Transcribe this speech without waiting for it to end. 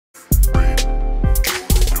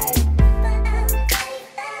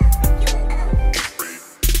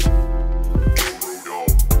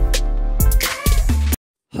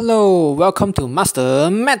Hello, welcome to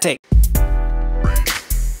Mathematic.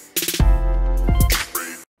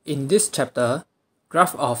 In this chapter,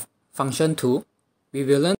 Graph of Function 2, we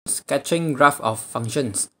will learn sketching graph of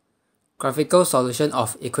functions, graphical solution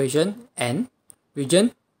of equation, and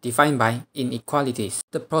region defined by inequalities.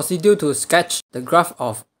 The procedure to sketch the graph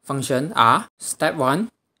of function are: Step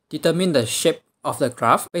 1. Determine the shape of the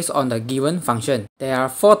graph based on the given function. There are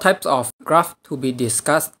 4 types of graph to be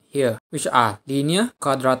discussed here, which are linear,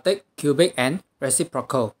 quadratic, cubic, and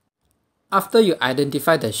reciprocal. After you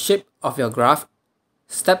identify the shape of your graph,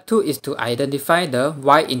 step 2 is to identify the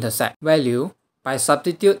y-intercept value by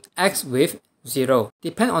substitute x with 0.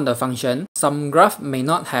 Depend on the function, some graph may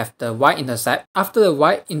not have the y-intercept. After the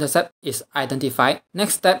y-intercept is identified,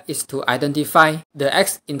 next step is to identify the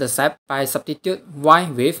x-intercept by substitute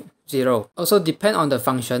y with 0. Also depend on the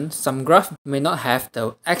function, some graph may not have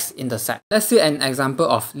the x-intercept. Let's see an example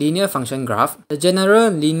of linear function graph. The general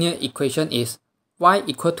linear equation is y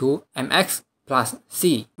equal to mx plus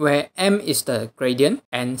c, where m is the gradient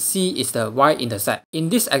and c is the y-intercept. In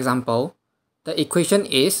this example, the equation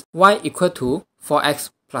is y equal to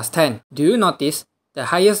 4x plus 10. Do you notice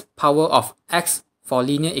the highest power of x for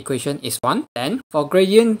linear equation is 1? Then, for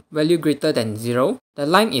gradient value greater than 0, the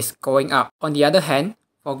line is going up. On the other hand,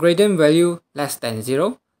 for gradient value less than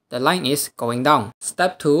 0, the line is going down.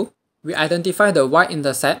 Step 2, we identify the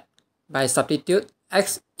y-intercept by substitute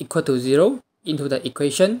x equal to 0 into the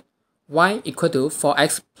equation y equal to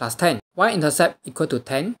 4x plus 10. Y-intercept equal to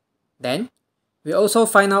 10. Then, we also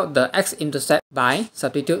find out the x-intercept by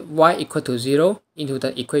substitute y equal to 0 into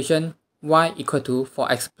the equation y equal to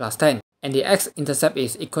 4x plus 10. And the x-intercept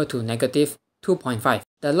is equal to negative 2.5.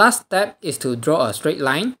 The last step is to draw a straight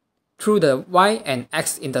line through the y and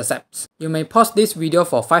x intercepts. You may pause this video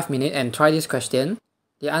for 5 minutes and try this question.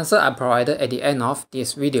 The answers are provided at the end of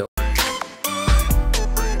this video.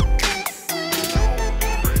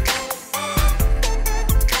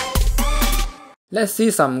 Let's see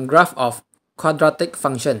some graph of quadratic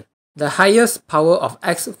function. The highest power of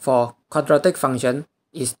x for quadratic function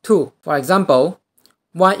is 2. For example,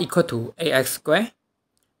 y equal to ax squared,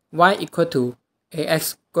 y equal to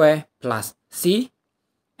ax squared plus c,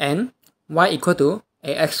 and y equal to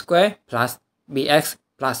ax squared plus bx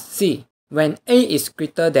plus c. When a is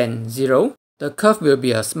greater than 0, the curve will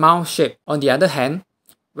be a smile shape. On the other hand,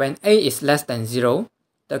 when a is less than 0,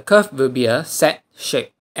 the curve will be a set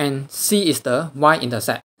shape, and c is the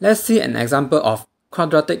y-intercept. Let's see an example of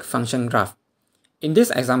quadratic function graph. In this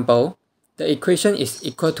example, the equation is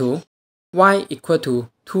equal to y equal to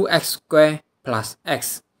 2x squared plus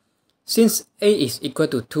x. Since a is equal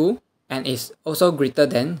to 2 and is also greater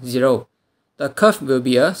than 0, the curve will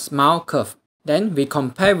be a smile curve. Then we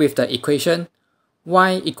compare with the equation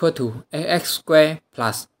y equal to ax squared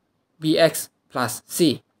plus bx plus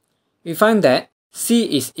c. We find that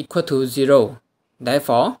c is equal to 0.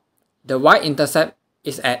 Therefore, the y-intercept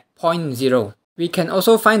is at point 0. We can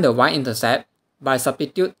also find the y-intercept by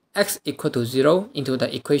substitute x equal to 0 into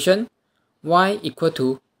the equation y equal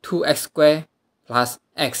to 2x squared plus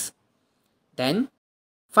x. Then,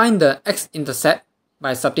 find the x-intercept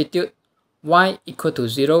by substitute y equal to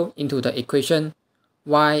 0 into the equation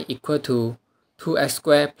y equal to 2x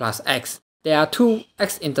squared plus x. There are 2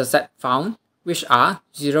 x-intercepts found, which are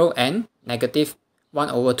 0 and negative 1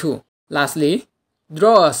 over 2. Lastly,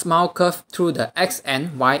 draw a smile curve through the x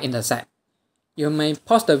and y-intercept. You may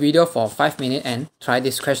pause the video for 5 minutes and try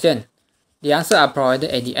this question. The answers are provided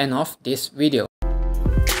at the end of this video.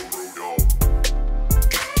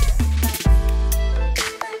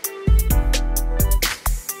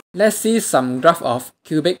 Let's see some graph of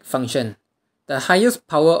cubic function. The highest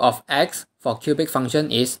power of x for cubic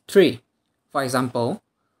function is 3. For example,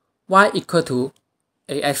 y equal to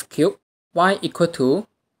ax cubed, y equal to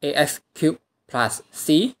ax cubed plus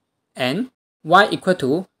c, and y equal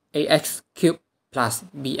to ax cubed plus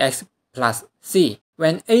bx plus c.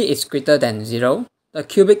 When a is greater than 0, the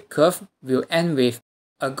cubic curve will end with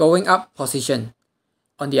a going up position.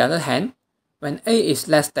 On the other hand, when a is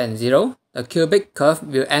less than 0, the cubic curve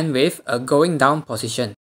will end with a going down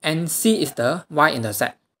position, and c is the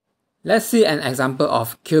y-intercept. Let's see an example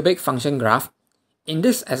of cubic function graph. In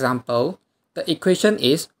this example, the equation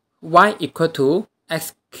is y equal to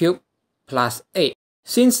x cubed plus 8.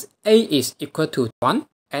 Since a is equal to 1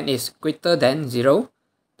 and is greater than 0,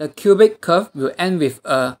 the cubic curve will end with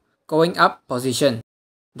a going up position.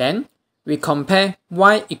 Then, we compare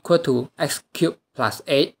y equal to x cubed plus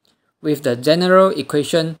 8 with the general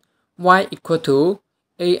equation y equal to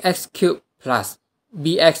ax cubed plus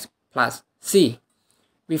bx plus c.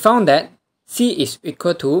 We found that c is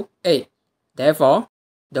equal to 8. Therefore,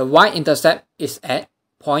 the y-intercept is at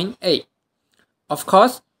point A. Of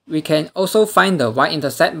course, we can also find the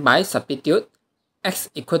y-intercept by substitute x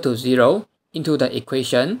equal to 0 into the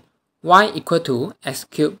equation y equal to x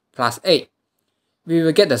cubed plus 8. We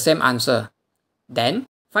will get the same answer. Then,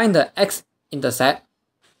 find the x-intercept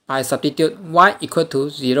by substitute y equal to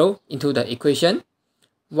 0 into the equation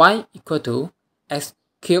y equal to x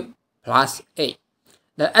cubed plus 8.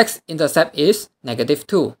 The x-intercept is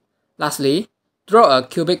 -2. Lastly, draw a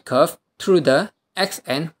cubic curve through the x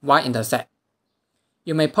and y-intercept.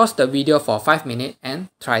 You may pause the video for 5 minutes and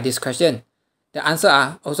try this question. The answers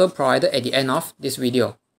are also provided at the end of this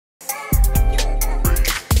video.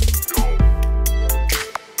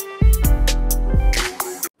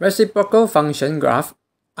 Reciprocal function graphs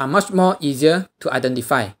are much more easier to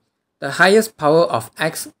identify. The highest power of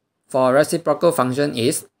x for reciprocal function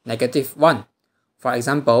is -1. For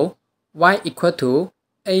example, y equal to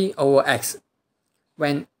a over x.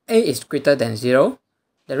 When a is greater than 0,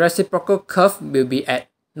 the reciprocal curve will be at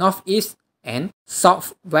northeast and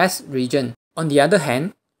southwest region. On the other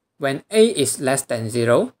hand, when a is less than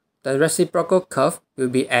 0, the reciprocal curve will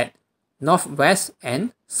be at northwest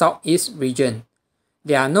and southeast region.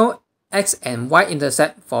 There are no x and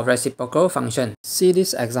y-intercept for reciprocal function. See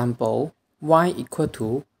this example, y equal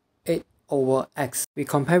to 8 over x. We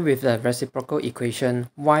compare with the reciprocal equation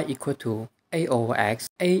y equal to a over x,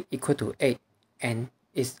 a equal to 8, and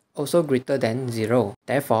is also greater than 0.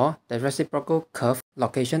 Therefore, the reciprocal curve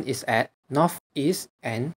location is at northeast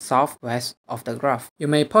and southwest of the graph. You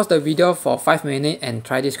may pause the video for 5 minutes and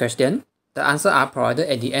try this question. The answers are provided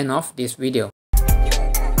at the end of this video.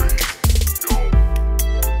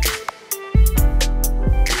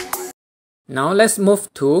 Now let's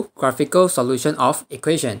move to graphical solution of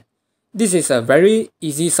equation. This is a very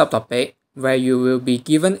easy subtopic where you will be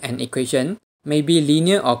given an equation, maybe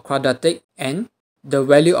linear or quadratic, and the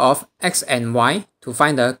value of x and y to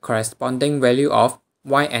find the corresponding value of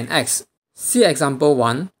y and x. See example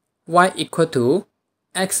 1, y equal to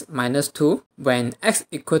x minus 2. When x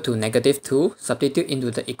equal to -2, substitute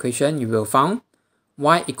into the equation, you will find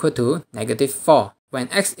y equal to -4. When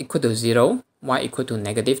x equal to 0, y equal to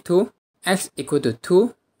 -2. X equal to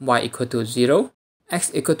 2, y equal to 0.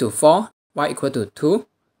 X equal to 4, y equal to 2.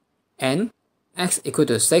 And x equal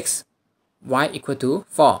to 6, y equal to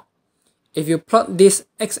 4. If you plot this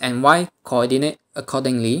x and y coordinate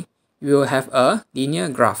accordingly, you will have a linear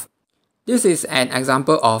graph. This is an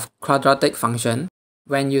example of quadratic function.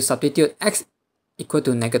 When you substitute x equal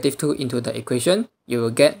to -2 into the equation, you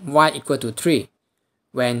will get y equal to 3.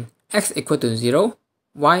 When x equal to 0,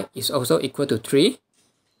 y is also equal to 3.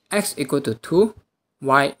 X equal to 2,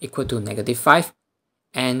 y equal to -5.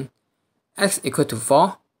 And x equal to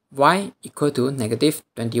 4, y equal to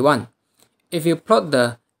 -21. If you plot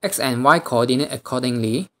the x and y coordinate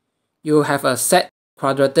accordingly, you have a set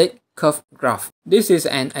quadratic curve graph. This is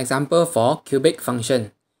an example for cubic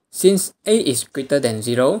function. Since a is greater than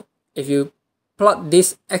 0, if you plot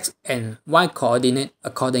this x and y coordinate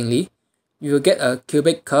accordingly, you will get a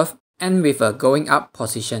cubic curve and with a going up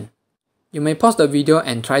position. You may pause the video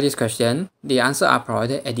and try this question. The answers are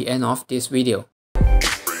provided at the end of this video.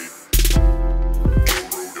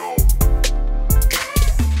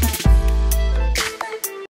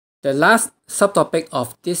 The last subtopic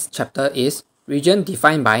of this chapter is region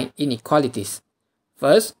defined by inequalities.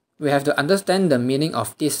 First, we have to understand the meaning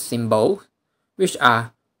of these symbols, which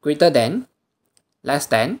are greater than, less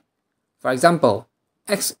than. For example,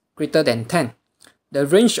 x greater than 10. The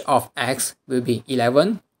range of x will be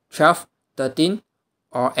 11, 12, 13,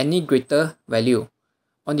 or any greater value.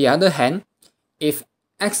 On the other hand, if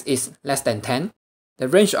x is less than 10, the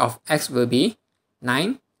range of x will be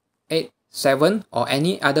 9, 8, 7, or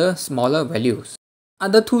any other smaller values.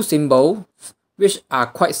 Other two symbols which are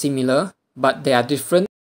quite similar but they are different,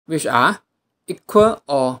 which are equal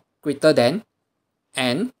or greater than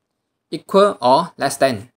and equal or less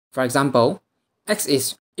than. For example, x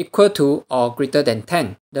is equal to or greater than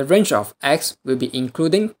 10. The range of x will be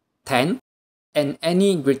including 10 and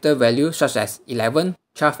any greater value such as 11,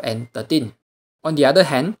 12, and 13. On the other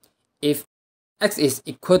hand, if x is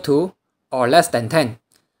equal to or less than 10,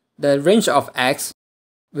 the range of x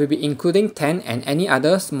will be including 10 and any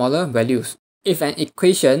other smaller values. If an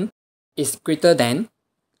equation is greater than,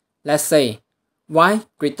 let's say, y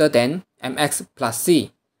greater than mx plus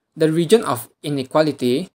c, the region of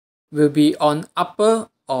inequality will be on upper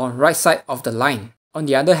or right side of the line. On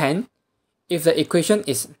the other hand, if the equation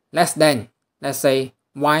is less than, let's say,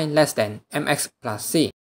 y less than mx plus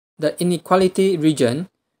c, the inequality region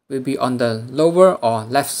will be on the lower or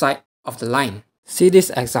left side of the line. See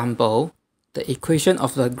this example. The equation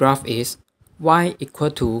of the graph is y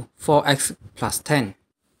equal to 4x plus 10.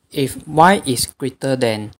 If y is greater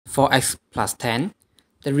than 4x plus 10,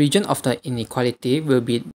 the region of the inequality will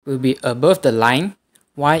be above the line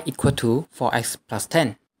y equal to 4x plus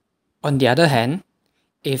 10. On the other hand,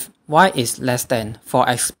 if y is less than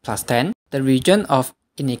 4x plus 10, the region of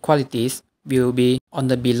inequalities will be on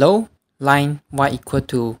the below line y equal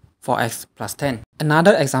to 4x plus 10.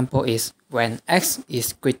 Another example is when x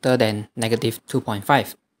is greater than negative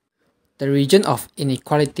 2.5. The region of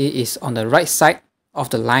inequality is on the right side of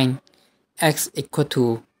the line x equal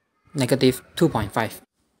to negative 2.5.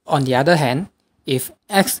 On the other hand, if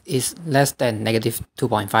x is less than negative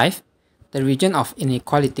 2.5, the region of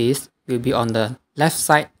inequalities will be on the left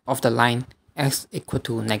side of the line x equal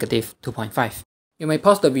to negative 2.5. You may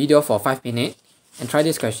pause the video for 5 minutes and try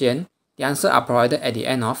this question. The answers are provided at the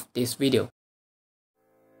end of this video.